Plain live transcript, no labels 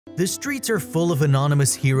The streets are full of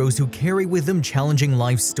anonymous heroes who carry with them challenging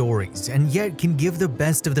life stories and yet can give the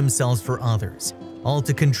best of themselves for others, all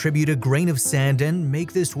to contribute a grain of sand and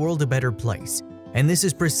make this world a better place. And this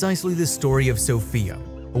is precisely the story of Sophia,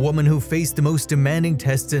 a woman who faced the most demanding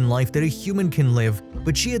tests in life that a human can live,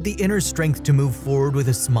 but she had the inner strength to move forward with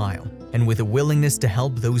a smile and with a willingness to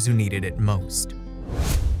help those who needed it most.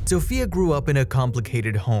 Sophia grew up in a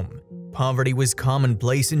complicated home. Poverty was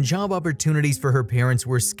commonplace and job opportunities for her parents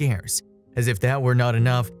were scarce. As if that were not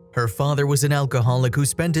enough, her father was an alcoholic who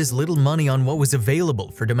spent his little money on what was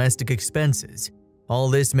available for domestic expenses. All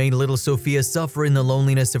this made little Sophia suffer in the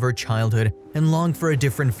loneliness of her childhood and long for a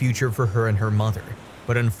different future for her and her mother.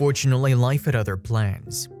 But unfortunately, life had other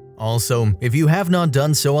plans. Also, if you have not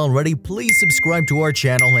done so already, please subscribe to our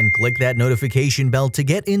channel and click that notification bell to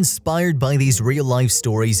get inspired by these real-life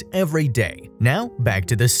stories every day. Now, back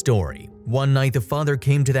to the story. One night, the father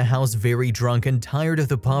came to the house very drunk and tired of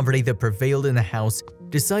the poverty that prevailed in the house,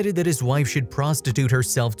 decided that his wife should prostitute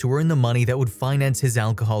herself to earn the money that would finance his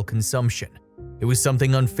alcohol consumption. It was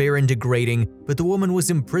something unfair and degrading, but the woman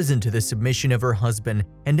was imprisoned to the submission of her husband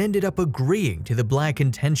and ended up agreeing to the black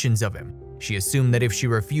intentions of him. She assumed that if she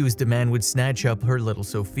refused, the man would snatch up her little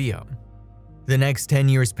Sophia. The next 10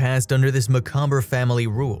 years passed under this macabre family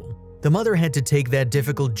rule. The mother had to take that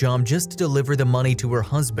difficult job just to deliver the money to her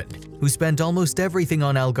husband, who spent almost everything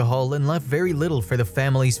on alcohol and left very little for the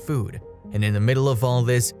family's food. And in the middle of all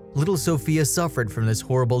this, little Sophia suffered from this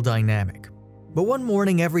horrible dynamic. But one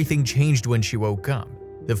morning, everything changed when she woke up.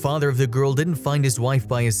 The father of the girl didn't find his wife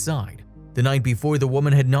by his side. The night before, the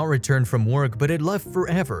woman had not returned from work but had left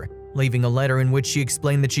forever, leaving a letter in which she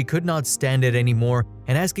explained that she could not stand it anymore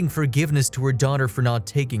and asking forgiveness to her daughter for not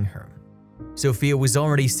taking her. Sophia was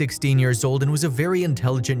already 16 years old and was a very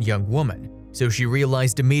intelligent young woman, so she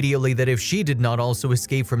realized immediately that if she did not also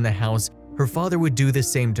escape from the house, her father would do the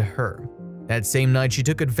same to her. That same night, she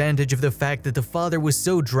took advantage of the fact that the father was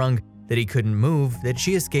so drunk that he couldn't move that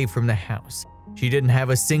she escaped from the house. She didn't have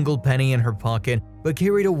a single penny in her pocket, but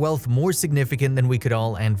carried a wealth more significant than we could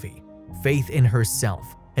all envy: faith in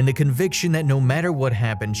herself, and the conviction that no matter what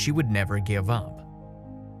happened, she would never give up.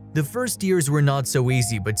 The first years were not so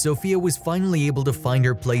easy, but Sophia was finally able to find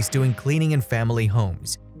her place doing cleaning in family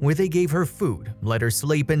homes, where they gave her food, let her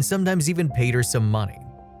sleep, and sometimes even paid her some money.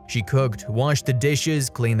 She cooked, washed the dishes,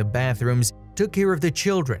 cleaned the bathrooms, took care of the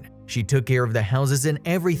children. She took care of the houses and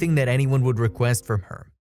everything that anyone would request from her.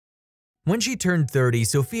 When she turned 30,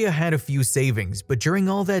 Sophia had a few savings, but during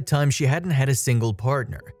all that time she hadn't had a single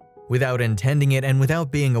partner. Without intending it and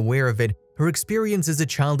without being aware of it, her experience as a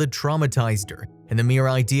child had traumatized her, and the mere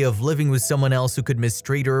idea of living with someone else who could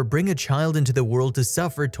mistreat her or bring a child into the world to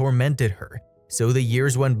suffer tormented her. So the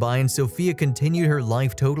years went by and Sophia continued her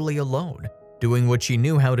life totally alone, doing what she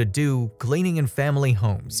knew how to do, cleaning in family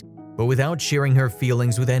homes, but without sharing her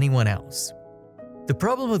feelings with anyone else. The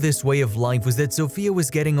problem of this way of life was that Sophia was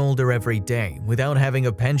getting older every day, without having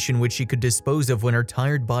a pension which she could dispose of when her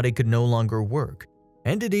tired body could no longer work.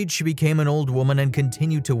 And indeed, she became an old woman and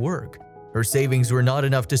continued to work. Her savings were not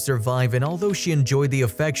enough to survive, and although she enjoyed the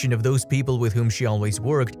affection of those people with whom she always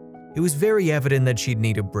worked, it was very evident that she'd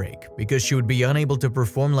need a break, because she would be unable to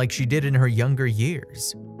perform like she did in her younger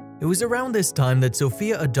years. It was around this time that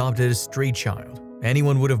Sophia adopted a street child.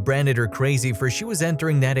 Anyone would have branded her crazy, for she was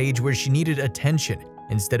entering that age where she needed attention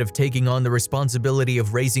instead of taking on the responsibility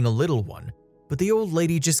of raising a little one. But the old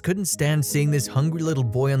lady just couldn't stand seeing this hungry little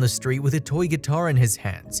boy on the street with a toy guitar in his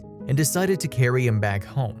hands and decided to carry him back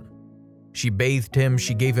home. She bathed him,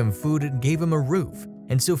 she gave him food, and gave him a roof.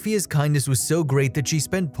 And Sophia's kindness was so great that she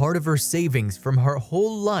spent part of her savings from her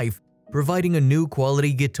whole life providing a new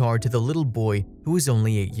quality guitar to the little boy who was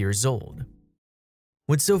only 8 years old.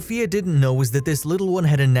 What Sophia didn't know was that this little one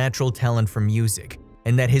had a natural talent for music,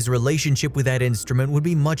 and that his relationship with that instrument would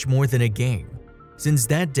be much more than a game. Since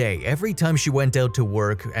that day, every time she went out to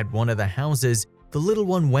work at one of the houses, the little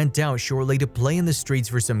one went out shortly to play in the streets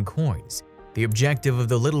for some coins. The objective of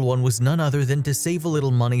the little one was none other than to save a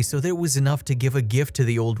little money so that it was enough to give a gift to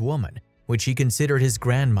the old woman, which he considered his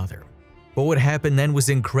grandmother. But what happened then was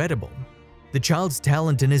incredible. The child's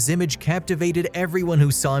talent and his image captivated everyone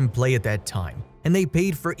who saw him play at that time, and they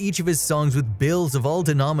paid for each of his songs with bills of all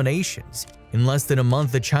denominations. In less than a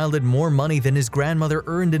month, the child had more money than his grandmother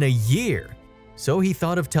earned in a year. So he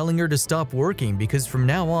thought of telling her to stop working because from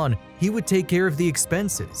now on, he would take care of the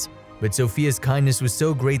expenses. But Sophia's kindness was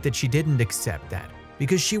so great that she didn't accept that,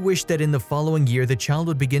 because she wished that in the following year the child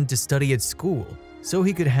would begin to study at school, so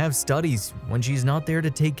he could have studies when she's not there to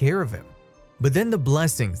take care of him. But then the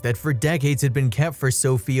blessings that for decades had been kept for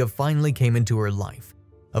Sophia finally came into her life.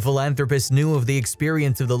 A philanthropist knew of the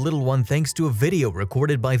experience of the little one thanks to a video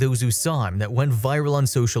recorded by those who saw him that went viral on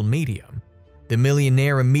social media. The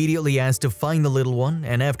millionaire immediately asked to find the little one,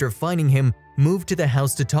 and after finding him, moved to the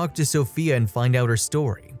house to talk to Sophia and find out her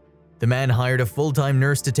story. The man hired a full-time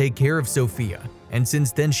nurse to take care of Sophia, and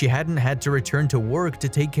since then she hadn't had to return to work to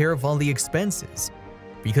take care of all the expenses.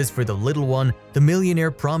 Because for the little one, the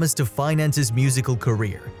millionaire promised to finance his musical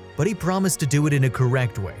career, but he promised to do it in a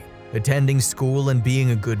correct way, attending school and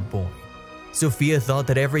being a good boy. Sophia thought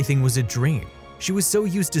that everything was a dream. She was so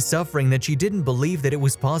used to suffering that she didn't believe that it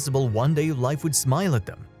was possible one day life would smile at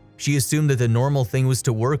them. She assumed that the normal thing was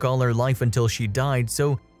to work all her life until she died,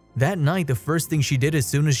 so that night the first thing she did as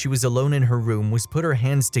soon as she was alone in her room was put her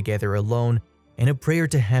hands together alone in a prayer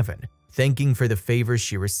to heaven, thanking for the favors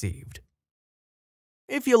she received.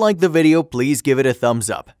 If you liked the video, please give it a thumbs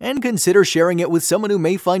up and consider sharing it with someone who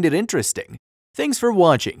may find it interesting. Thanks for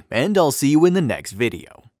watching, and I'll see you in the next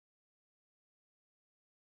video.